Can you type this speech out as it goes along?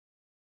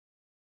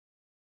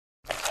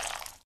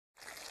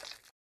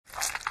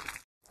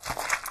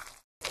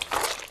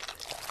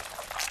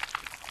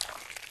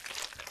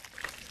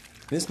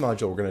In this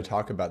module, we're going to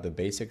talk about the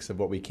basics of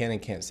what we can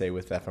and can't say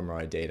with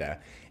fMRI data,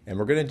 and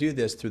we're going to do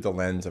this through the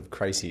lens of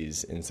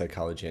crises in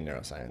psychology and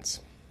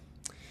neuroscience.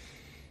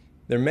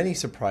 There are many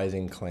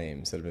surprising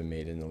claims that have been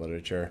made in the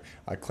literature,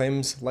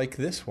 claims like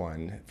this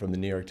one from the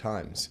New York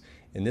Times.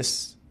 In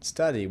this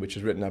study, which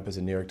was written up as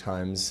a New York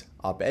Times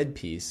op-ed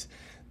piece,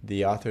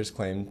 the authors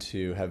claimed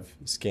to have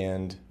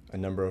scanned a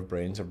number of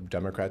brains of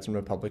Democrats and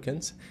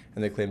Republicans,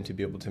 and they claimed to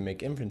be able to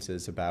make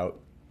inferences about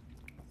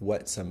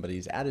what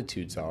somebody's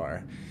attitudes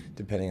are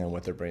depending on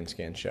what their brain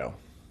scans show.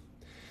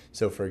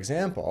 So for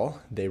example,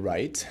 they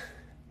write,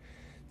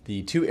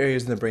 the two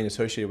areas in the brain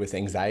associated with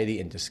anxiety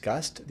and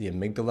disgust, the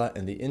amygdala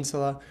and the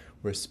insula,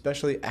 were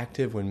especially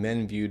active when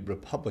men viewed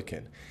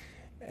Republican.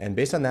 And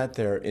based on that,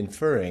 they're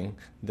inferring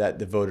that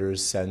the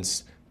voters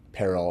sense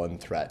peril and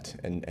threat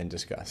and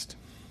disgust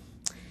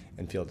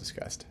and feel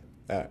disgust.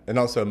 And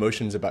also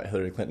emotions about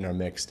Hillary Clinton are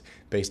mixed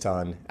based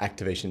on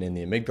activation in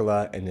the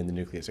amygdala and in the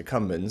nucleus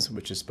accumbens,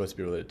 which is supposed to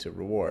be related to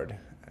reward,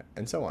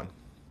 and so on.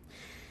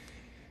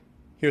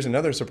 Here's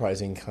another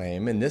surprising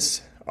claim. In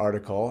this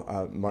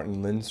article,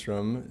 Martin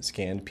Lindstrom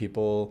scanned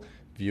people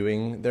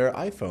viewing their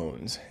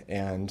iPhones,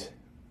 and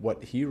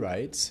what he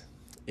writes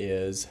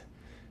is,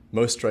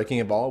 most striking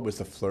of all was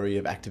the flurry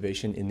of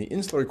activation in the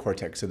insular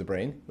cortex of the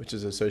brain, which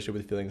is associated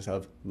with feelings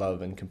of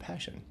love and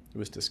compassion. It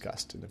was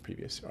discussed in the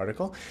previous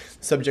article.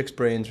 Subjects'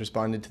 brains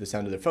responded to the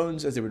sound of their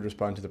phones as they would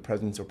respond to the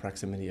presence or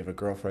proximity of a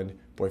girlfriend,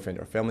 boyfriend,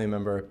 or family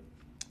member.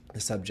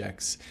 The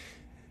subjects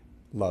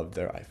loved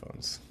their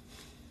iPhones.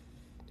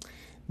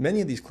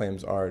 Many of these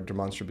claims are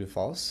demonstrably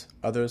false.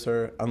 Others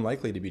are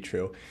unlikely to be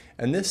true.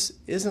 And this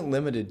isn't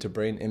limited to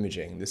brain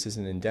imaging. This is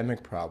an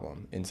endemic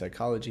problem in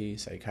psychology,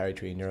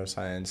 psychiatry,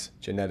 neuroscience,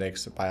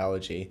 genetics,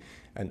 biology,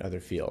 and other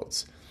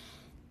fields.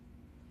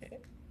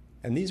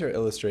 And these are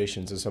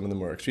illustrations of some of the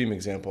more extreme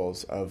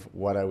examples of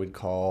what I would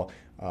call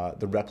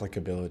the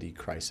replicability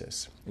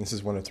crisis. And this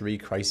is one of three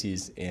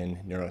crises in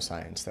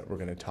neuroscience that we're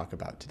going to talk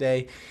about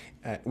today,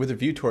 with a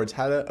view towards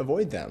how to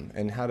avoid them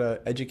and how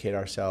to educate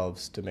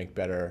ourselves to make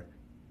better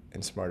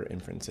and smarter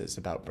inferences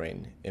about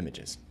brain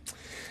images.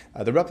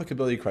 The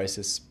replicability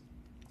crisis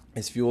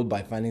is fueled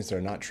by findings that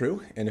are not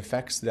true and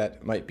effects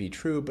that might be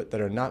true but that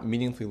are not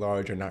meaningfully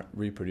large or not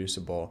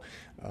reproducible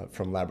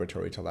from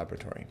laboratory to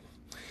laboratory.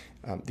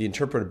 The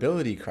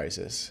interpretability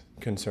crisis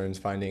concerns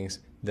findings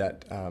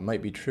that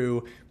might be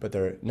true but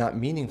they're not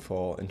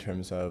meaningful in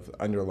terms of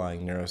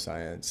underlying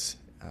neuroscience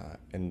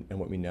and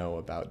what we know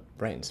about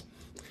brains.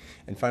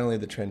 And finally,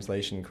 the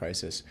translation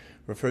crisis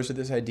refers to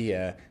this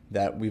idea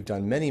that we've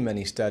done many,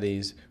 many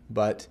studies,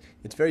 but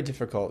it's very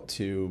difficult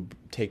to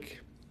take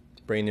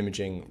brain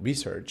imaging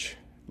research,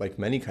 like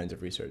many kinds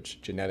of research,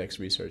 genetics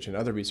research and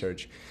other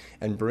research,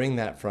 and bring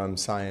that from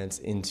science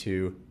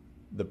into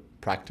the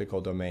practical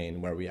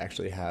domain where we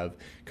actually have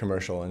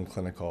commercial and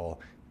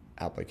clinical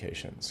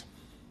applications.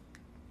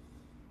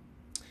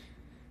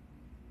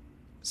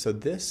 So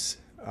this,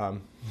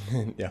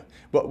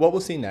 what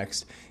we'll see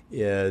next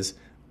is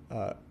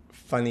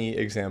funny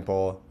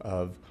example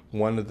of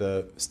one of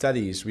the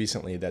studies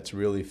recently that's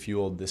really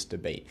fueled this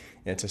debate.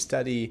 And it's a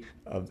study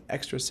of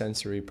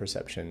extrasensory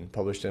perception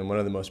published in one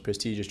of the most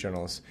prestigious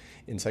journals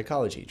in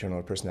psychology, Journal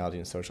of Personality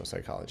and Social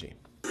Psychology.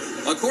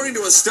 According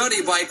to a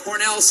study by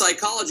Cornell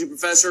psychology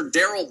professor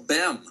Daryl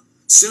Bem,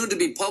 soon to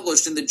be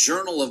published in the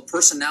Journal of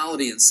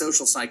Personality and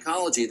Social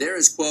Psychology, there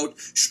is, quote,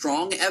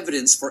 strong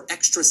evidence for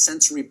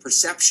extrasensory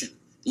perception,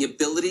 the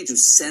ability to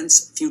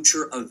sense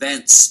future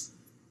events.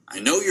 I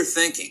know you're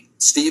thinking,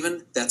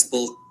 Stephen, that's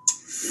bull.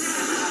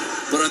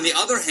 But on the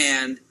other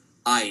hand,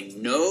 I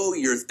know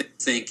you're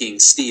thinking,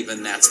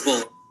 Stephen, that's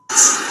bull.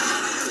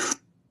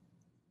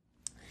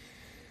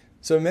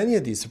 So many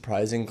of these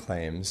surprising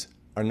claims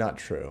are not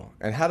true.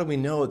 And how do we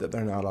know that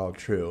they're not all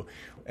true?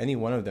 Any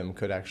one of them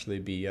could actually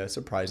be a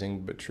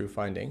surprising but true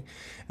finding.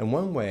 And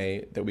one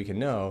way that we can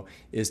know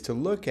is to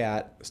look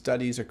at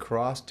studies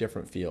across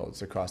different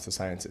fields, across the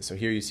sciences. So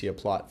here you see a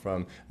plot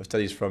of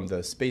studies from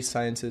the space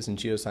sciences and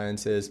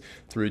geosciences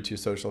through to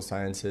social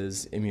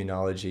sciences,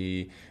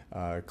 immunology,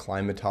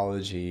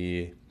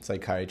 climatology,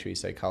 psychiatry,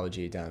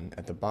 psychology down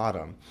at the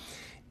bottom.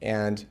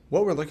 And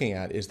what we're looking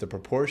at is the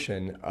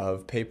proportion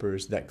of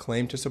papers that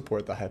claim to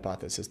support the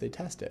hypothesis they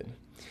tested.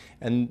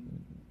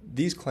 And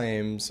these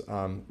claims,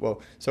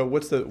 so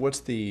what's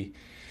the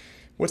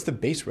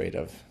base rate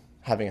of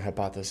having a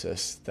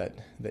hypothesis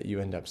that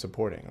you end up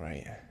supporting,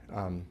 right?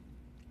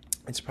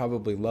 It's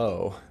probably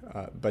low,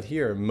 but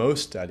here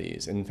most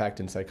studies, in fact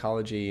in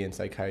psychology and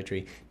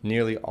psychiatry,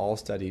 nearly all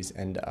studies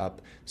end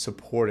up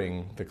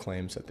supporting the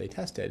claims that they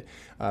tested.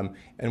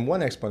 And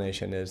one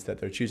explanation is that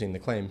they're choosing the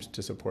claims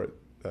to support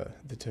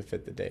to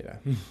fit the data.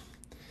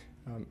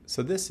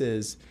 So this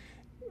is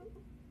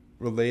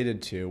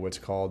related to what's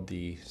called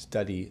the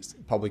study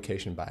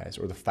publication bias,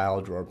 or the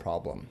file drawer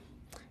problem,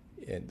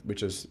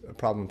 which is a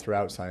problem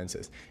throughout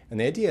sciences. And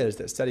the idea is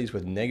that studies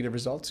with negative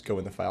results go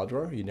in the file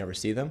drawer, you never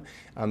see them,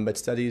 but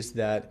studies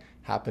that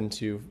happen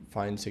to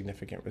find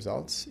significant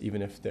results,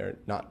 even if they're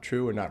not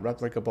true or not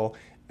replicable,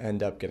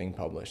 end up getting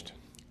published.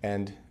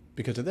 And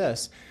because of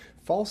this,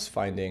 false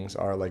findings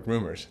are like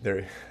rumors.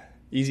 They're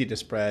easy to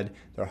spread,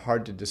 they're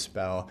hard to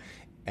dispel,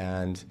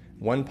 and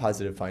one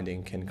positive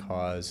finding can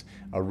cause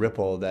a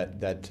ripple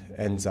that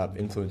ends up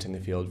influencing the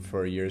field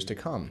for years to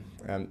come.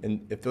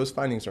 And if those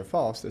findings are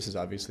false, this is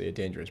obviously a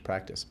dangerous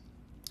practice.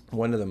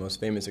 One of the most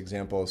famous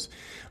examples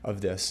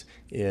of this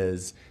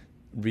is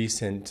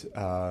recent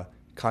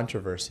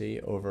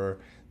controversy over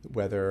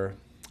whether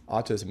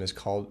autism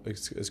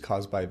is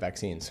caused by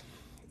vaccines.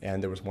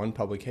 And there was one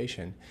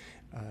publication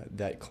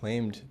that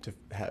claimed to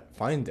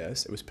find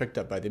this. It was picked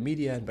up by the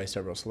media and by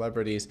several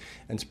celebrities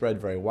and spread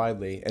very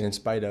widely. And in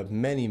spite of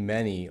many,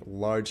 many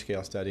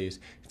large-scale studies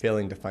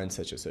failing to find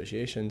such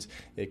associations,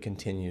 it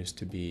continues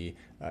to be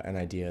an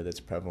idea that's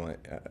prevalent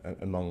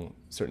among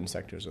certain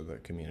sectors of the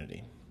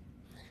community.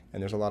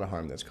 And there's a lot of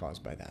harm that's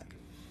caused by that.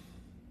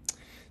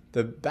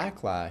 The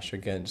backlash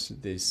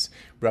against these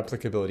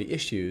replicability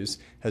issues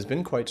has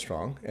been quite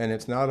strong, and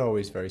it's not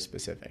always very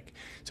specific.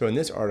 So in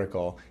this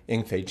article,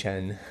 Yingfei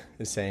Chen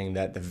is saying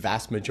that the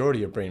vast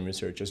majority of brain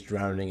research is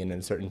drowning in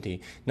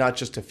uncertainty, not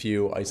just a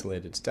few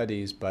isolated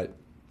studies, but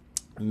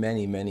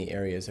many, many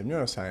areas of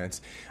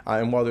neuroscience.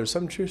 And while there's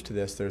some truth to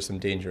this, there's some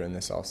danger in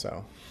this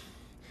also.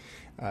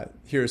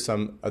 Here are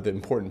some of the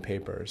important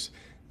papers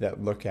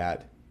that look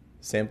at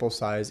sample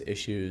size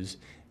issues,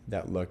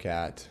 that look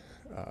at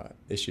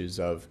issues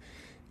of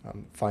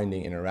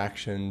finding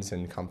interactions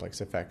and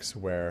complex effects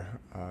where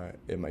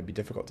it might be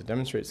difficult to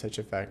demonstrate such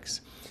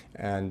effects,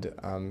 and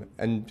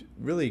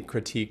really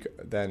critique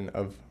then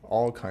of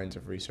all kinds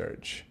of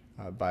research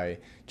by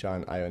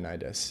John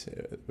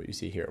Ioannidis, what you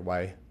see here,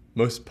 why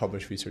most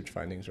published research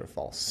findings are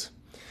false.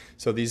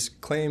 So these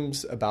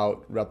claims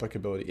about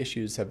replicability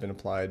issues have been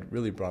applied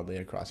really broadly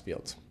across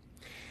fields.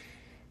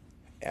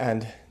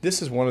 And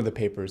this is one of the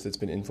papers that's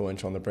been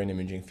influential in the brain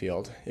imaging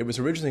field. It was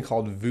originally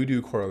called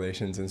Voodoo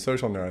Correlations in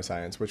Social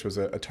Neuroscience, which was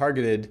a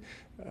targeted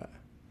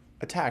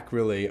attack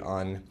really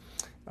on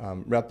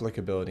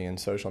replicability in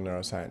social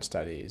neuroscience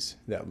studies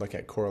that look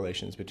at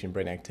correlations between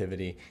brain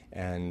activity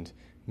and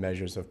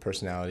measures of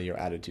personality or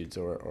attitudes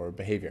or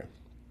behavior.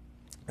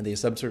 And they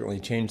subsequently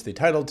changed the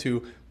title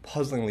to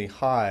Puzzlingly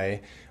High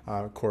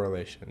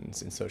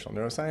Correlations in Social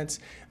Neuroscience,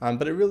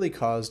 but it really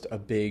caused a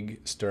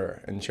big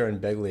stir. And Sharon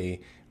Begley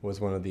was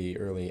one of the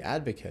early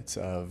advocates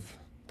of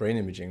brain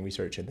imaging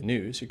research in the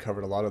news. She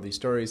covered a lot of these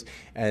stories,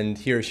 and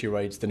here she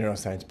writes, the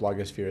neuroscience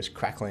blogosphere is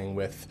crackling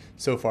with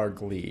so far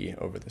glee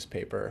over this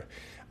paper.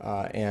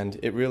 And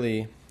it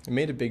really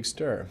made a big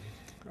stir.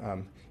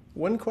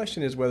 One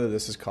question is whether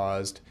this is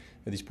caused,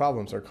 these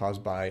problems are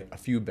caused by a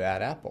few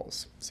bad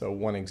apples. So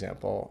one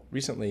example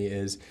recently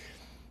is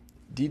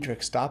Diederik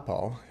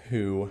Stapel,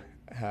 who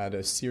had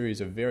a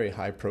series of very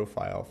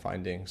high-profile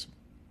findings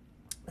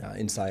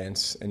in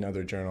Science and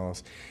other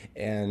journals,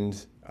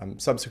 and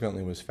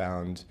subsequently was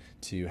found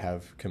to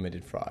have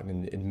committed fraud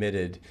and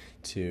admitted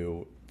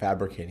to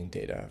fabricating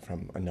data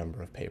from a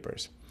number of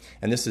papers.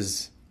 And this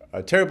is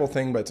a terrible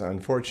thing, but it's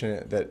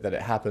unfortunate that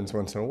it happens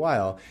once in a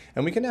while.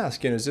 And we can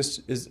ask, are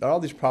all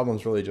these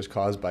problems really just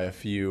caused by a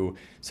few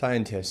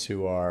scientists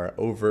who are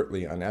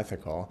overtly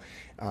unethical?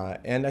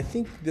 And I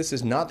think this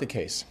is not the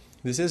case.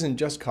 This isn't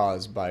just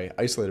caused by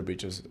isolated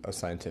breaches of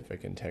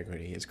scientific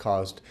integrity. It's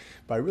caused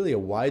by really a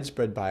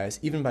widespread bias,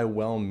 even by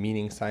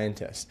well-meaning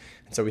scientists.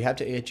 And so we have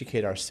to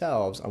educate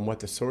ourselves on what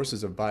the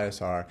sources of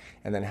bias are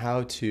and then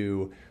how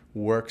to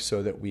work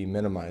so that we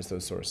minimize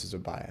those sources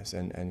of bias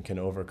and can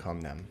overcome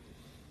them.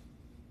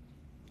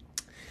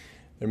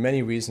 There are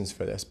many reasons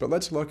for this, but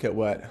let's look at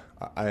what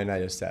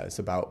Ioannidis says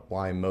about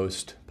why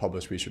most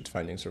published research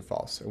findings are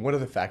false and what are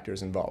the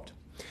factors involved.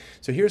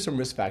 So here are some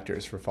risk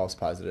factors for false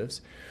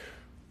positives.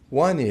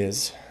 One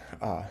is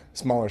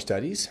smaller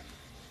studies,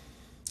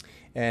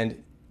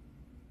 and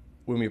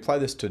when we apply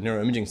this to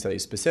neuroimaging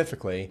studies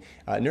specifically,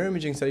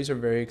 neuroimaging studies are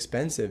very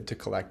expensive to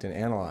collect and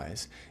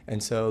analyze,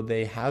 and so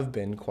they have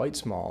been quite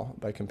small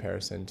by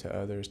comparison to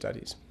other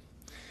studies.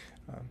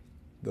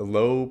 The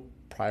low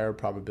prior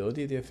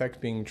probability of the effect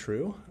being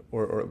true,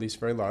 or at least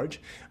very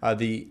large.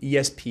 The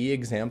ESP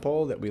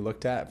example that we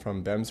looked at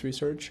from Bem's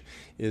research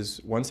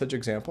is one such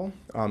example.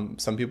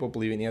 Some people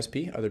believe in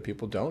ESP, other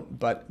people don't,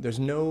 but there's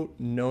no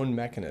known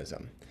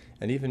mechanism.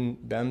 And even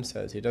Bem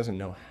says he doesn't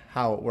know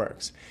how it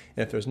works.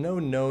 And if there's no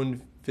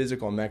known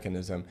physical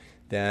mechanism,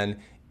 then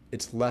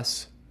it's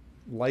less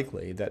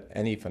likely that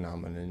any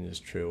phenomenon is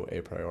true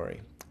a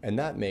priori. And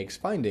that makes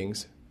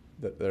findings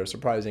that are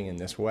surprising in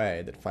this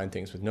way, that find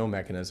things with no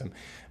mechanism,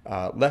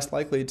 less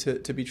likely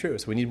to be true.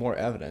 So we need more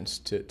evidence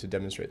to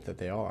demonstrate that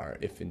they are,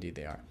 if indeed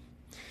they are.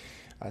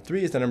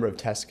 3 is the number of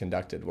tests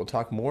conducted. We'll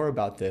talk more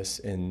about this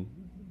in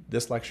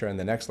this lecture and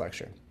the next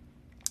lecture.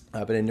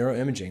 But in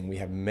neuroimaging, we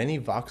have many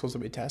voxels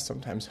that we test,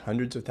 sometimes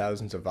hundreds of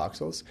thousands of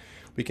voxels.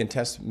 We can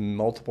test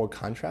multiple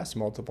contrasts,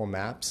 multiple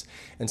maps,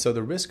 and so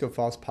the risk of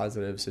false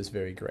positives is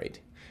very great.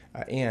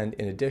 And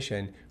in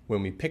addition,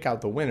 when we pick out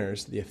the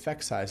winners, the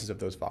effect sizes of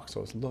those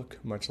voxels look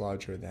much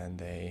larger than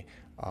they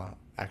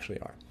actually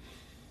are.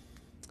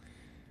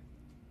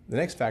 The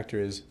next factor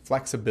is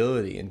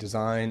flexibility in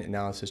design,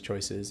 analysis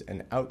choices,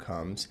 and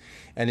outcomes.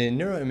 And in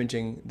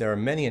neuroimaging, there are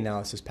many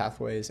analysis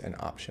pathways and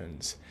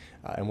options.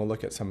 And we'll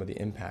look at some of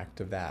the impact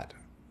of that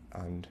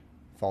on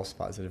false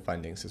positive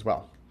findings as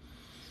well.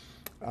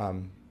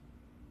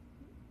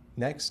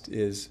 Next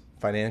is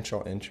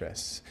financial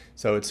interests.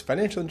 So it's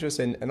financial interests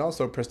and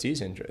also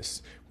prestige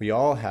interests. We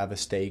all have a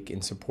stake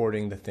in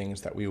supporting the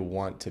things that we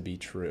want to be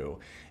true.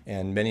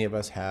 And many of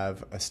us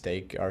have a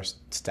stake, our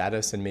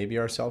status and maybe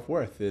our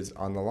self-worth is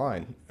on the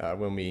line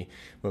when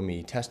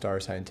we test our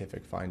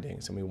scientific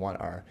findings and we want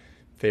our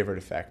favorite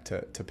effect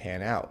to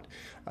pan out.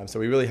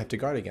 So we really have to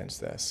guard against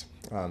this.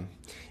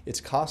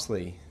 It's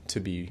costly to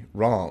be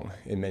wrong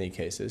in many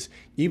cases,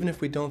 even if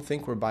we don't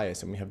think we're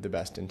biased and we have the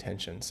best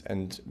intentions.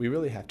 And we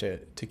really have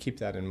to keep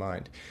that in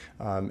mind.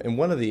 And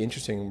one of the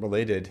interesting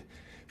related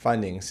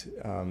findings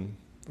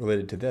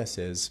related to this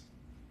is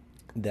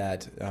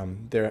that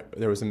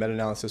there was a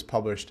meta-analysis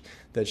published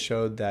that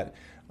showed that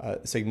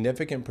a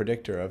significant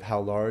predictor of how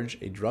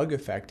large a drug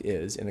effect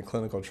is in a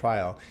clinical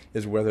trial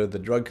is whether the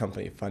drug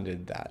company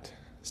funded that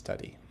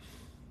study.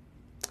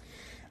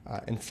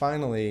 And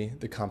finally,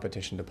 the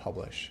competition to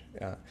publish.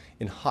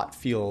 In hot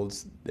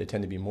fields, there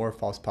tend to be more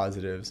false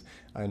positives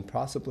and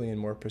possibly in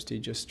more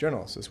prestigious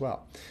journals as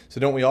well.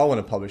 So don't we all want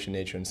to publish in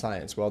Nature and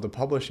Science? Well, to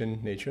publish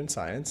in Nature and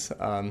Science,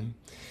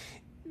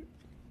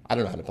 I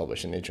don't know how to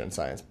publish in Nature and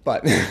Science,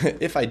 but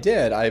if I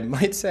did, I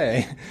might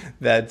say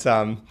that,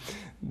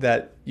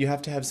 that you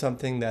have to have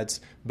something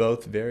that's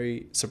both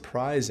very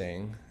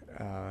surprising,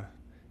 you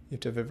have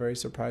to have a very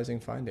surprising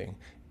finding.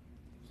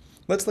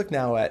 Let's look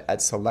now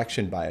at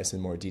selection bias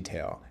in more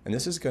detail. And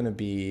this is going to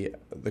be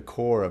the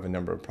core of a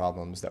number of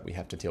problems that we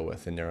have to deal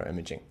with in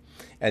neuroimaging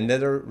and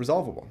that are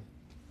resolvable.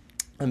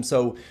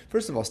 So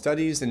first of all,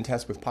 studies and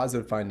tests with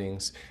positive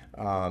findings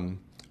are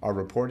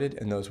reported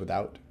and those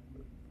without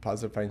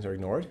positive findings are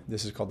ignored.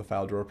 This is called the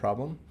file drawer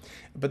problem.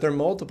 But there are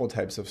multiple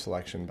types of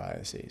selection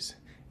biases.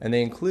 And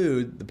they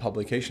include the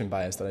publication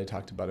bias that I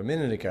talked about a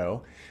minute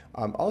ago,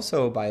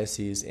 also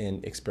biases in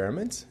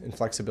experiments, and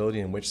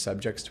flexibility in which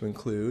subjects to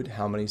include,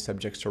 how many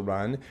subjects to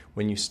run,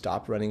 when you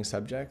stop running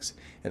subjects,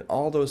 and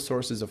all those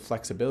sources of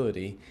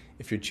flexibility,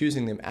 if you're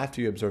choosing them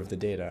after you observe the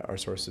data, are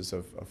sources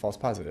of false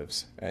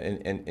positives and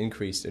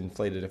increased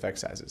inflated effect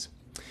sizes.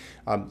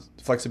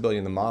 Flexibility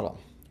in the model.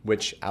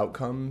 Which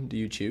outcome do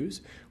you choose?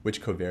 Which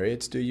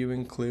covariates do you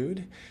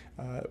include?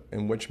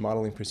 And which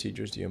modeling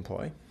procedures do you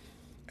employ?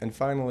 And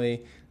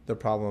finally, the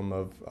problem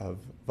of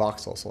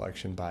voxel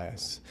selection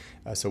bias.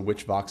 So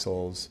which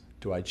voxels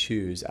do I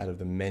choose out of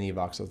the many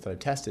voxels that I've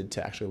tested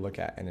to actually look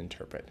at and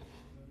interpret?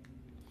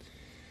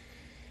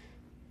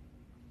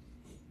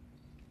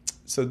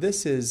 So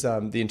this is the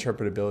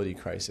interpretability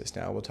crisis.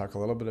 Now we'll talk a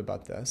little bit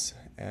about this.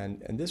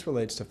 And this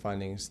relates to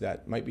findings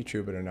that might be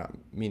true but are not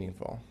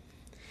meaningful.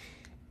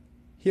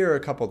 Here are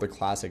a couple of the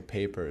classic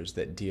papers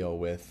that deal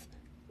with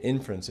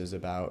inferences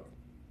about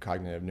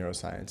cognitive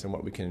neuroscience and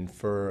what we can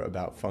infer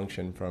about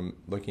function from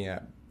looking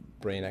at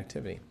brain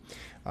activity.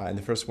 And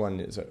the first one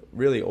is a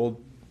really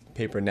old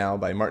paper now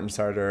by Martin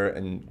Sarter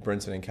and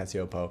Bernson and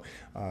Cacioppo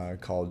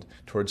called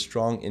Towards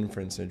Strong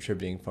Inference in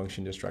Attributing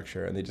Function to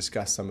Structure. And they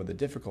discuss some of the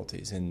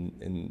difficulties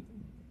in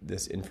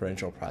this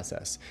inferential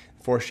process,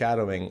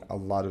 foreshadowing a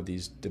lot of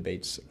these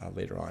debates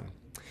later on.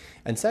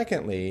 And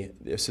secondly,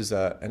 this is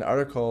an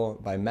article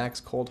by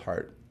Max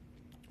Coldhart,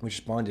 which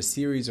spawned a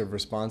series of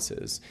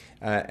responses.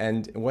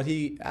 And what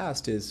he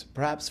asked is,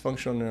 perhaps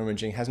functional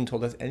neuroimaging hasn't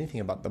told us anything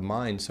about the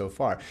mind so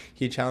far.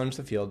 He challenged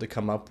the field to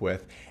come up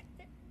with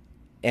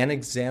an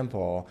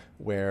example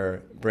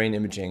where brain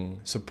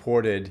imaging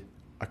supported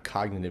a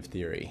cognitive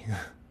theory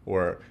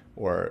or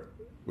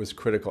was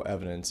critical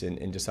evidence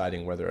in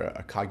deciding whether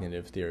a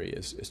cognitive theory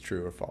is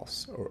true or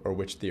false, or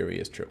which theory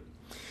is true.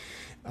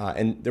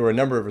 And there were a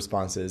number of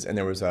responses, and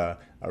there was a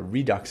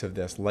redux of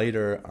this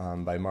later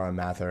by Mara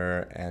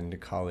Mather and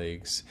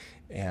colleagues,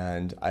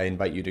 and I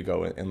invite you to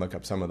go and look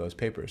up some of those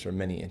papers. There are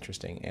many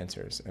interesting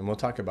answers, and we'll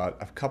talk about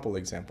a couple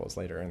examples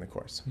later in the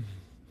course. Mm-hmm.